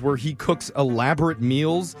videos where he cooks elaborate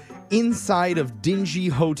meals inside of dingy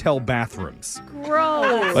hotel bathrooms.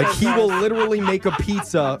 Gross. Like he will literally make a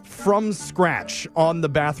pizza from scratch on the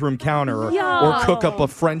bathroom counter or cook up a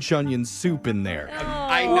French onion soup in there.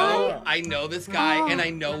 I know this guy and I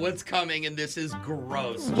know what's coming and this is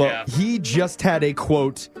gross, Well, Jeff. he just had a,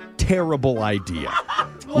 quote, terrible idea.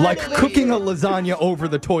 Like cooking a lasagna over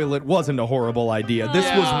the toilet wasn't a horrible idea. This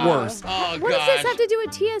was worse. Oh, What does this have to do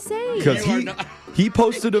with TSA? Because he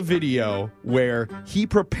posted a video where he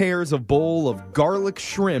prepares a bowl of garlic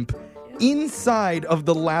shrimp inside of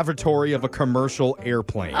the lavatory of a commercial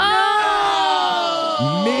airplane.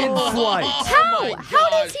 Mid-flight. How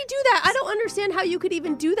does he do that? I don't understand how you could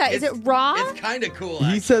even do that. Is it raw? It's kind of cool.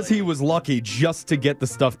 He says he was lucky just to get the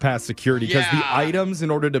stuff past security because the items, in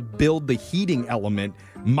order to build the heating element,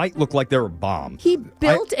 might look like they're a bomb. He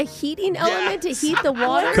built a heating element to heat the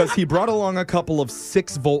water? Because he brought along a couple of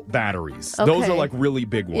 6-volt batteries. Those are like really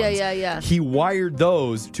big ones. Yeah. He wired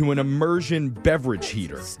those to an immersion beverage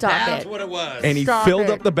heater. That's what it was. And he filled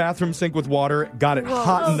up the bathroom sink with water, got it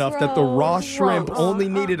hot enough that the raw shrimp only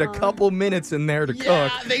needed a couple minutes in there to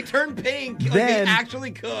cook. They turned pink. Then they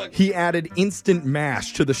actually cooked. He added instant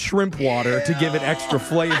mash to the shrimp water to give it extra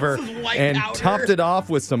flavor and topped it off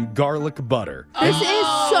with some garlic butter. This is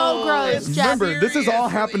so gross, Jeff. Remember, this is all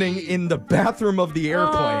happening in the bathroom of the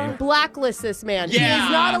airplane. Blacklist this man. Yeah. He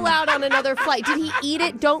is not allowed on another flight. Did he eat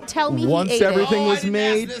it? Don't tell me Once he ate everything it. was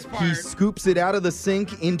made, he scoops it out of the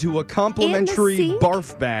sink into a complimentary sink?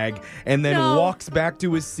 barf bag and then walks back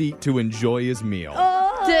to his seat to enjoy his meal.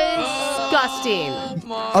 Disgusting.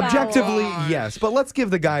 Objectively, yes, but let's give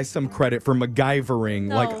the guy some credit for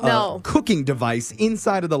MacGyvering a cooking device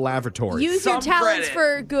inside of the lavatory. Use your talents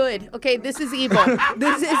for good. Okay, this is evil.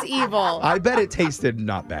 This is evil. I bet it tasted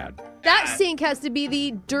not bad. That sink has to be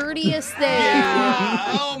the dirtiest thing.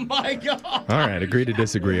 Oh my God. All right, agree to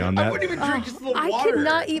disagree on that. I wouldn't even drink just the I water. could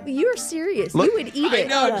not eat. You're serious. Look- You would eat it. I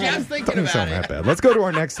know, Jeff's thinking Doesn't sound that bad. Let's go to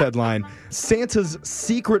our next headline. Santa's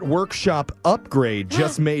secret workshop upgrade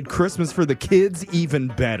just made Christmas for the kids even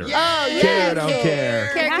better. Care or don't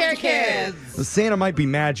care. Care. Santa might be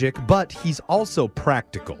magic, but he's also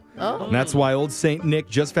practical. And that's why old Saint Nick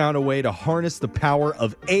just found a way to harness the power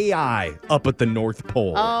of AI up at the North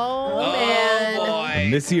Pole. Oh, man.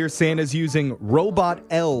 And this year, Santa's using robot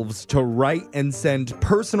elves to write and send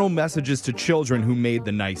personal messages to children who made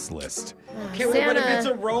the nice list. Okay, wait, but if Santa- it's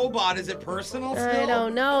a robot, is it personal still? I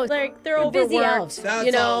don't know. Like, they're busy overworked. elves.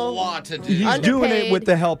 That's a lot to do. He's doing it with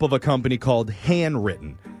the help of a company called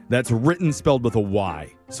Handwritten. That's written spelled with a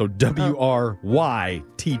Y. So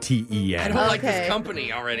WRYTTEN. I don't like this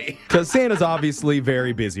company already. Because Santa's obviously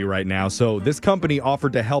very busy right now, so this company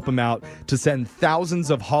offered to help him out to send thousands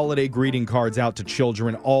of holiday greeting cards out to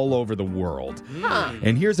children all over the world.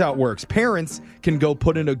 And here's how it works. Parents can go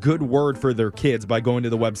put in a good word for their kids by going to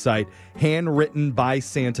the website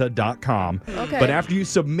handwrittenbysanta.com. Okay. But after you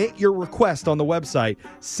submit your request on the website,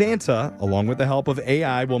 Santa, along with the help of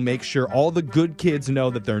AI, will make sure all the good kids know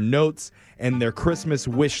that their notes and their Christmas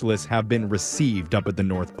wish list have been received up at the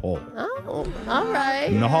North Pole. Oh, all right.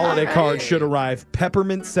 And the holiday card should arrive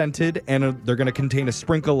peppermint scented, and they're going to contain a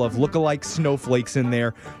sprinkle of look-alike snowflakes in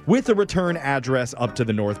there with a return address up to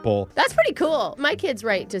the North Pole. That's pretty cool. My kids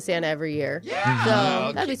write to Santa every year. Yeah.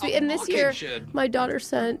 So that'd be sweet. And this year, my daughter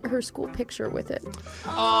sent her school picture with it.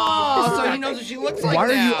 Oh, so he knows what she looks like. Why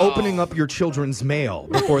are now. you opening up your children's mail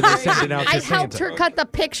before they send it out to I Santa? helped her cut the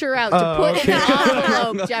picture out to put in the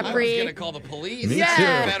envelope, Jeffrey. I was going to call the police. Me too.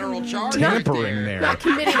 Federal charge. Tampering there. Not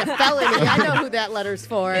committing a felony. I know who that letter's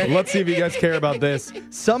for. Let's see if you guys care about this.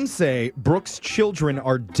 Some say Brooke's children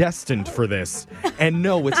are destined for this. And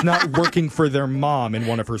no, it's not working for their mom in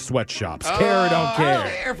one of her sweatshops. Care or don't care.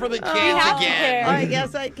 Care for the kids again. I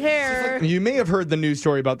guess I care. You may have heard the news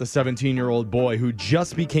story about the 17-year-old boy who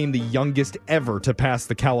just became the youngest ever to pass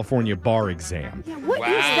the California bar exam. Yeah, what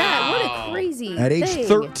is that? What a crazy At age thing.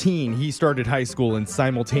 13, he started high school and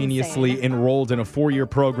simultaneously enrolled in a 4-year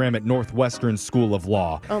program at Northwestern School of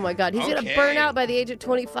Law. Oh my God, he's going to burn out by the age of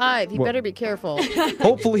 25. He better be careful.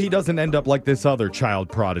 Hopefully he doesn't end up like this other child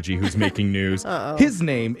prodigy who's making news. Uh-oh. His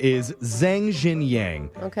name is Zhang Jinyang.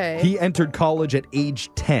 Okay. He entered college at age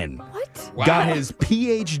 10. What? Wow. Got his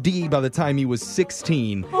PhD by the time he was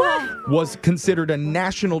 16. What? Was considered a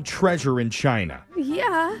national treasure in China.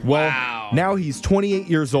 Yeah. Well, now he's 28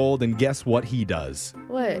 years old, and guess what he does?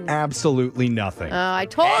 What? Absolutely nothing. I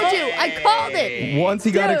told you. I called it. Once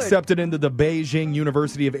he got Dude. accepted into the Beijing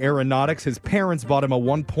University of Aeronautics, his parents bought him a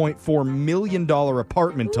 $1.4 million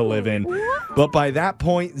apartment to live in. But by that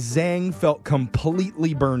point, Zhang felt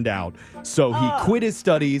completely burned out. So he quit his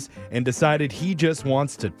studies and decided he just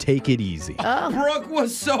wants to take it easy. Brooke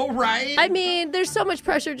was so right. I mean, there's so much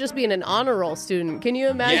pressure just being an honor roll student. Can you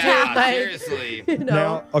imagine? Yeah, like, seriously. You know?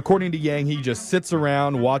 Now, according to Yang, he just sits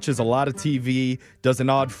around, watches a lot of TV, does an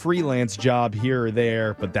odd freelance job here or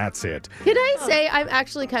there, but that's it. Can I say I'm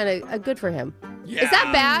actually kind of good for him? Yeah. Is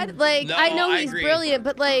that bad? Like, No, I know I he's agree. brilliant,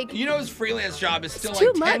 but like, You know, his freelance job is still It's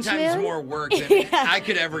like too 10 much, times man. more work than I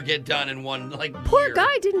could ever get done in one poor year.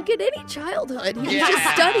 guy didn't get any childhood. He was Yeah.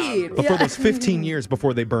 just studying. But for those 15 years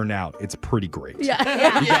before they burn out, it's pretty great. Yeah.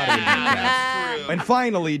 That's true. And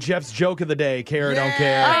finally, Jeff's joke of the day, care or don't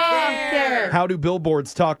care. care. How do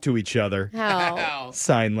billboards talk to each other? How?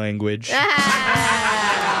 Sign language.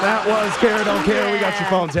 That was Care or Don't Care. We got your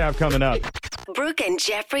phone tap coming up. Brooke and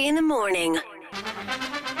Jeffrey in the morning.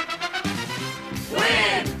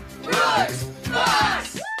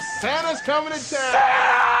 Santa's coming to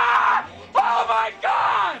town. Oh my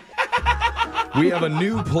God! We have a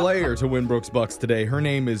new player to win Brooks Bucks today. Her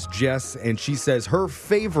name is Jess, and she says her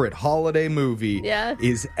favorite holiday movie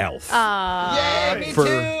is Elf. Yeah, me For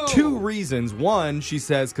too. 2 reasons. One, she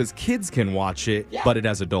says because kids can watch it, but it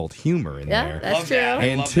has adult humor in Yeah, there. that's Love true. that.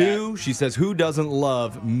 And Love 2, she says, who doesn't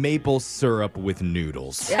love maple syrup with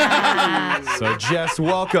noodles? Yeah. So, Jess,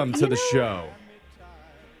 welcome to the show.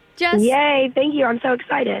 Jess, Yay, thank you. I'm so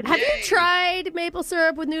excited. have you tried maple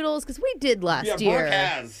syrup with noodles? Because we did last Yeah, year. Brooke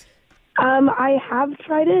has. I have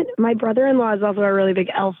tried it. My brother-in-law is also a really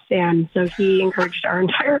big Elf fan, so he encouraged our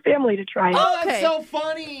entire family to try it. Oh, that's Okay. so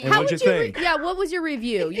funny. And what'd you think? Yeah, what was your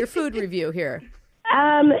review? Your food review here?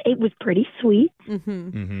 It was pretty sweet.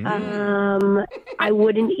 Mm-hmm. I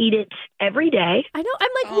wouldn't eat it every day. I know. I'm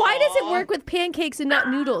like, why does it work with pancakes and not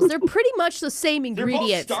noodles? They're pretty much the same They're both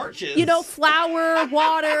ingredients. starches. You know, flour,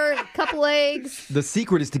 water, couple eggs. The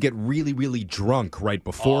secret is to get really, really drunk right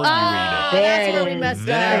before you eat That's where we messed it.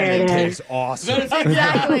 That up. tastes awesome.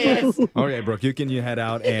 Exactly. Okay, Brooke, you can head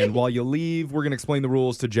out. And while you leave, we're going to explain the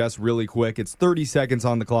rules to Jess really quick. It's 30 seconds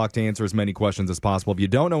on the clock to answer as many questions as possible. If you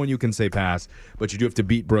don't know when you can say pass, but you do have to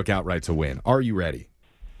beat Brooke outright to win. Are you ready?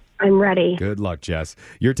 I'm ready. Good luck, Jess.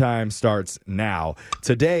 Your time starts now.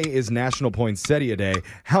 Today is National Poinsettia Day.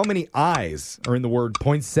 How many I's are in the word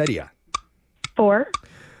poinsettia? 4.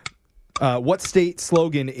 What state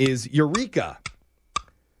slogan is Eureka?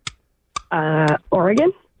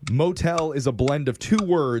 Oregon. Motel is a blend of 2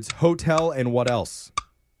 words, hotel and what else?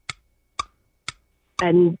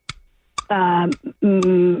 And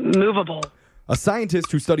movable. A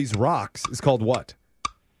scientist who studies rocks is called what?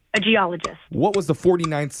 A geologist. What was the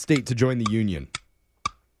 49th state to join the Union?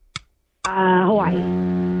 Hawaii.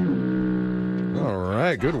 All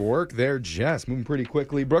right, good work there, Jess. Moving pretty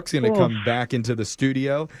quickly. Brooke's going to come back into the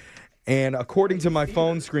studio. And according to my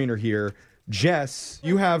phone screener here, Jess,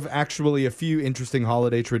 you have actually a few interesting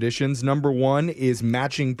holiday traditions. Number 1 is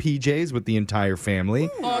matching PJs with the entire family.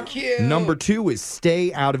 Oh, cute. Number 2 is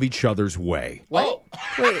stay out of each other's way. What?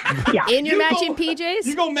 Wait, in your matching PJs?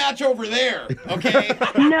 You go match over there, okay?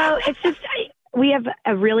 No, it's just we have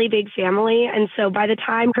a really big family, and so by the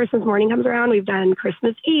time Christmas morning comes around, we've done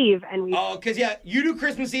Christmas Eve, and we. Oh, because, yeah, you do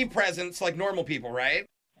Christmas Eve presents like normal people, right?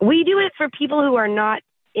 We do it for people who are not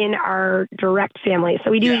in our direct family. So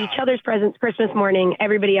we do each other's presents Christmas morning,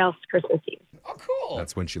 everybody else Christmas Eve. Oh, cool.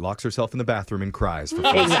 That's when she locks herself in the bathroom and cries for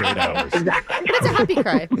 4 straight hours. Exactly. But it's a happy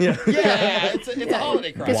cry. Yeah. It's a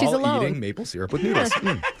holiday cry. Because she's While alone. eating maple syrup with noodles.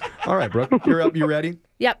 All right, Brooke, you're up. You ready?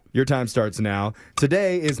 Yep. Your time starts now.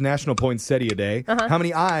 Today is National Poinsettia Day. How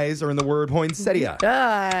many I's are in the word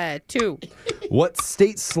poinsettia? 2. What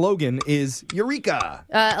state slogan is Eureka?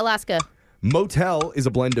 Alaska. Motel is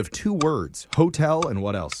a blend of 2 words. Hotel and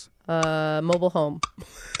what else? Mobile home.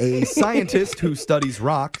 A scientist who studies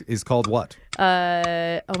rock is called what?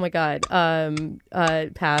 Oh my God.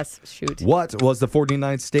 Pass. Shoot. What was the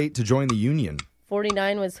 49th state to join the Union?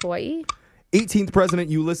 49 was Hawaii. 18th President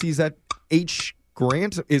Ulysses H.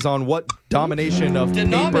 Grant is on what domination of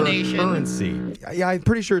paper currency? Yeah, I'm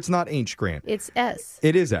pretty sure it's not H. Grant. It's S.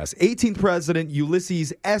 It is S. 18th President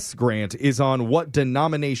Ulysses S. Grant is on what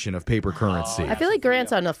denomination of paper currency? I feel like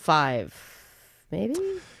Grant's on a 5. Maybe?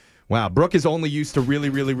 Wow, Brooke is only used to really,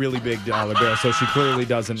 really, really big dollar bills, so she clearly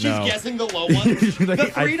doesn't know. She's guessing the low one.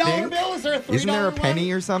 The $3 bill? Is there a $3 Isn't there a penny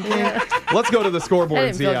or something? Let's go to the scoreboard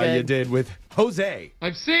and see how you did with Jose.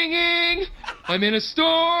 I'm singing. I'm in a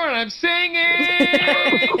store and I'm singing.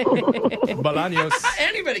 Bolaños.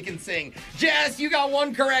 Anybody can sing. Jess, you got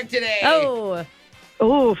 1 correct today. Oh.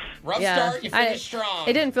 Oof. Rough start. You finished strong.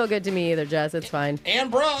 It didn't feel good to me either, Jess. It's fine. And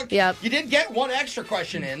Brooke. Yep. You did get 1 extra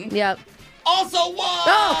question in. Yep. Also won.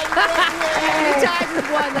 Oh. You tied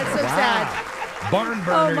with 1. That's so sad. Barn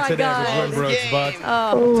burner today with Winbrooks,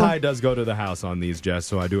 but Ty does go to the house on these, Jess,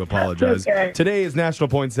 so I do apologize. Okay. Today is National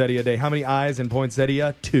Poinsettia Day. How many I's in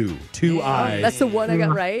poinsettia? 2. 2 I's. That's the one I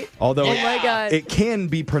got right. Although Oh my God. it can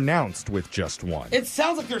be pronounced with just 1. It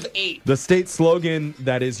sounds like there's 8. The state slogan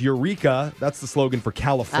that is Eureka, that's the slogan for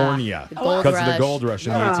California. The gold Because of the rush. gold rush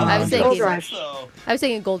in the I was 1800s.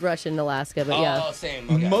 thinking gold rush in Alaska, but yeah. Oh, same.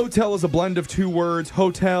 Okay. Motel is a blend of 2 words,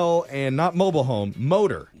 hotel and not mobile home,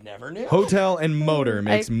 motor. Never knew. Hotel and motor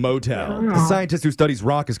makes motel. The scientist who studies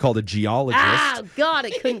rock is called a geologist. Ah, God,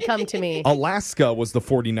 it couldn't come to me. Alaska was the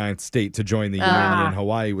 49th state to join the Union.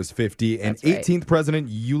 Hawaii was 50. And That's right. 18th President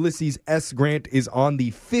Ulysses S. Grant is on the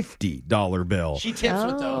 $50 bill. She tips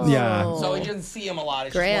with those. Yeah. So you didn't see him a lot.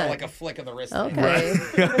 It's Grant. just more like a flick of the wrist. Okay.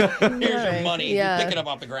 Here's your money. Yeah. You pick it up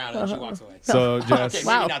off the ground and she walks away. So, Jess, Okay,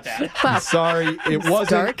 maybe not that. I'm sorry, it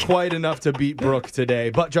wasn't quite enough to beat Brooke today.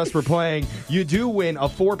 But just for playing, you do win a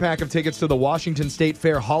 4-pack of tickets to the Washington State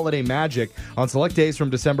Fair Holiday Magic. On select days from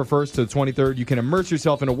December 1st to the 23rd, you can immerse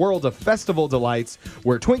yourself in a world of festival delights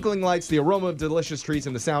where twinkling lights, the aroma of delicious treats,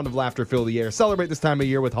 and the sound of laughter fill the air. Celebrate this time of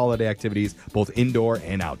year with holiday activities, both indoor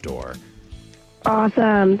and outdoor.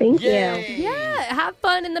 Awesome. Thank you. Yeah, have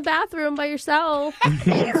fun in the bathroom by yourself.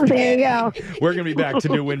 There you go. We're going to be back to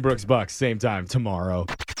do Winbrooks Bucks same time tomorrow.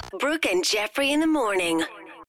 Brooke and Jeffrey in the morning.